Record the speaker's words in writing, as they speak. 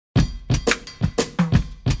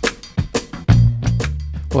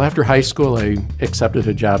Well, after high school, I accepted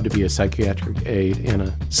a job to be a psychiatric aide in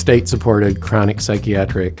a state-supported chronic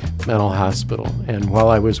psychiatric mental hospital. And while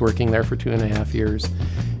I was working there for 2.5 years,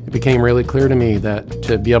 it became really clear to me that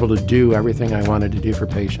to be able to do everything I wanted to do for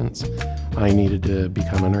patients, I needed to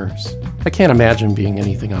become a nurse. I can't imagine being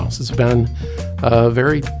anything else. It's been a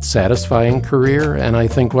very satisfying career, and I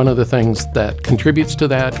think one of the things that contributes to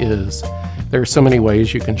that is there are so many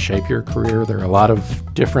ways you can shape your career. There are a lot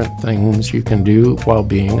of different things you can do while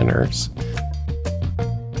being a nurse.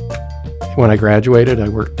 When I graduated, I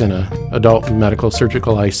worked in an adult medical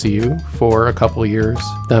surgical ICU for a couple of years,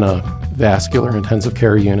 then a vascular intensive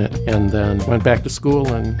care unit, and then went back to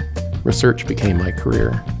school, and research became my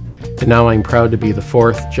career. And now I'm proud to be the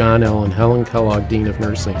 4th John L. and Helen Kellogg Dean of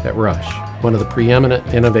Nursing at Rush, one of the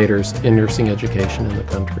preeminent innovators in nursing education in the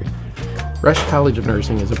country. Rush College of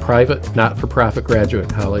Nursing is a private, not-for-profit graduate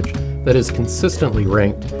college that is consistently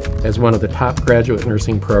ranked as one of the top graduate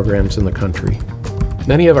nursing programs in the country.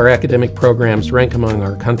 Many of our academic programs rank among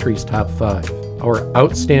our country's top 5. Our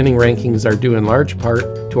outstanding rankings are due in large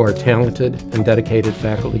part to our talented and dedicated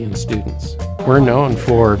faculty and students. We're known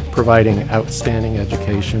for providing outstanding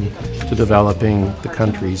education to developing the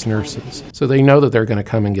country's nurses, so they know that they're going to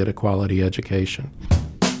come and get a quality education.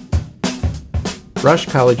 Rush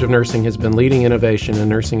College of Nursing has been leading innovation in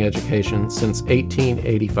nursing education since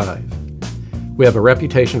 1885. We have a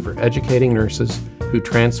reputation for educating nurses who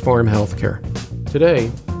transform healthcare.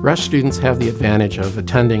 Today, Rush students have the advantage of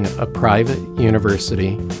attending a private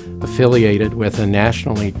university affiliated with a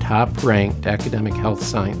nationally top-ranked academic health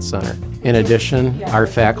science center. In addition, our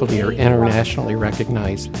faculty are internationally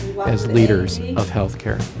recognized as leaders of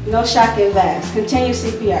healthcare. No shock and VAS, continue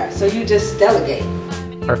CPR, so you just delegate.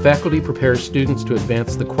 Our faculty prepares students to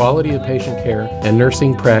advance the quality of patient care and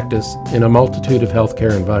nursing practice in a multitude of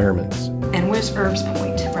healthcare environments. And where's Herb's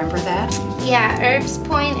Point? Remember that? Yeah, Herb's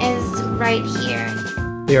Point is right here.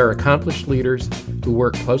 They are accomplished leaders who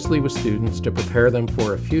work closely with students to prepare them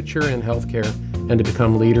for a future in healthcare and to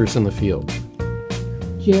become leaders in the field.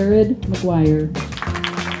 Jared McGuire.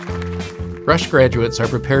 Rush graduates are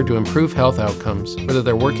prepared to improve health outcomes, whether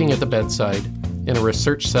they're working at the bedside, in a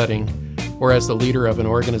research setting, or as the leader of an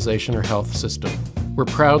organization or health system. We're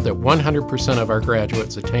proud that 100% of our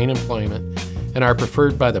graduates attain employment and are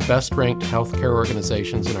preferred by the best-ranked healthcare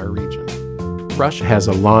organizations in our region. Rush has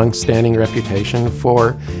a long-standing reputation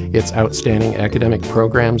for its outstanding academic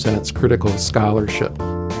programs and its critical scholarship,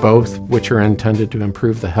 both which are intended to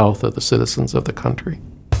improve the health of the citizens of the country.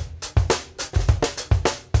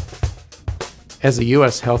 As the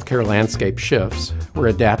U.S. healthcare landscape shifts, we're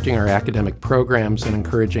adapting our academic programs and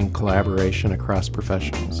encouraging collaboration across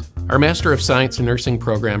professionals. Our Master of Science in Nursing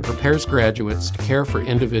program prepares graduates to care for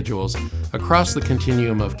individuals across the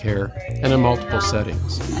continuum of care and in multiple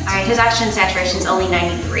settings. All right, his oxygen saturation is only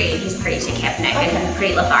 93. He's pretty tachypnic and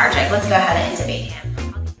pretty lethargic. Let's go ahead and intubate him.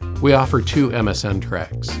 We offer 2 MSN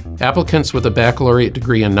tracks. Applicants with a baccalaureate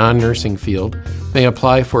degree in non-nursing field may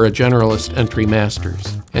apply for a generalist entry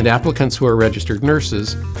master's, and applicants who are registered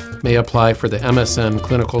nurses may apply for the MSN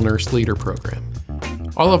Clinical Nurse Leader program.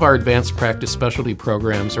 All of our advanced practice specialty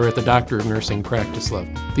programs are at the Doctor of Nursing practice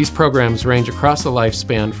level. These programs range across the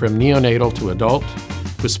lifespan from neonatal to adult,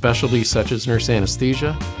 with specialties such as nurse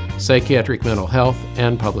anesthesia, psychiatric mental health,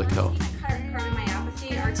 and public health.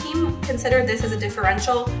 Our team considered this as a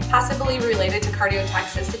differential, possibly related to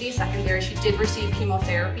cardiotoxicity secondary. She did receive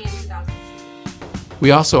chemotherapy in 2000.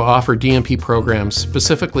 We also offer DNP programs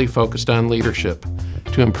specifically focused on leadership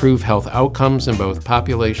to improve health outcomes in both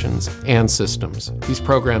populations and systems. These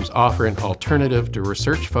programs offer an alternative to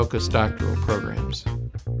research-focused doctoral programs.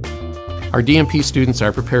 Our DNP students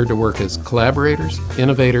are prepared to work as collaborators,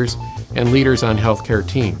 innovators, and leaders on healthcare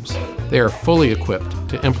teams. They are fully equipped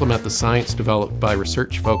to implement the science developed by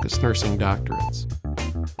research-focused nursing doctorates.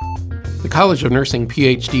 The College of Nursing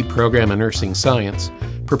PhD program in nursing science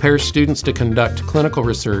prepares students to conduct clinical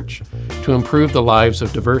research to improve the lives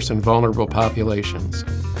of diverse and vulnerable populations.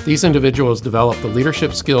 These individuals develop the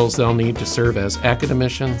leadership skills they'll need to serve as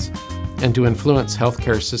academicians and to influence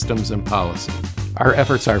healthcare systems and policy. Our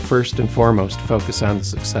efforts are first and foremost focused on the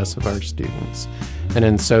success of our students, and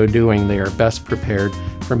in so doing, they are best prepared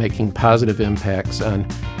for making positive impacts on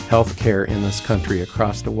healthcare in this country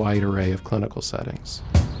across a wide array of clinical settings.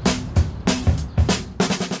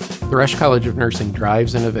 The Rush College of Nursing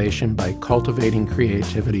drives innovation by cultivating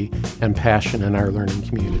creativity and passion in our learning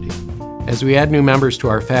community. As we add new members to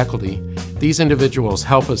our faculty, these individuals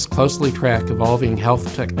help us closely track evolving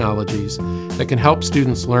health technologies that can help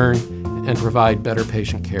students learn and provide better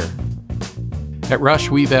patient care. At Rush,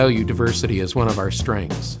 we value diversity as one of our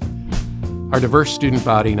strengths. Our diverse student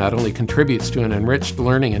body not only contributes to an enriched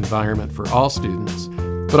learning environment for all students,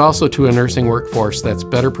 but also to a nursing workforce that's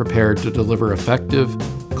better prepared to deliver effective,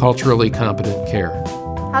 culturally competent care.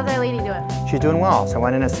 How's our lady doing? She's doing well. So I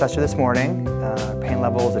went in and assessed her this morning. Pain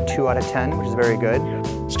level is a 2 out of 10, which is very good.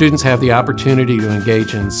 Students have the opportunity to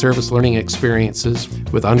engage in service learning experiences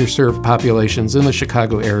with underserved populations in the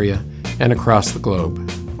Chicago area and across the globe.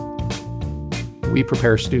 We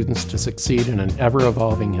prepare students to succeed in an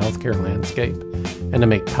ever-evolving healthcare landscape and to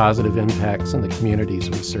make positive impacts in the communities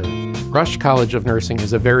we serve. Rush College of Nursing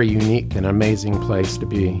is a very unique and amazing place to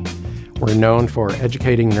be. We're known for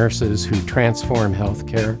educating nurses who transform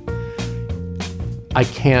healthcare. I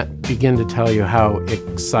can't begin to tell you how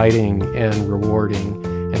exciting and rewarding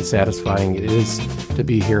and satisfying it is to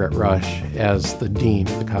be here at Rush as the Dean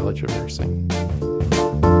of the College of Nursing.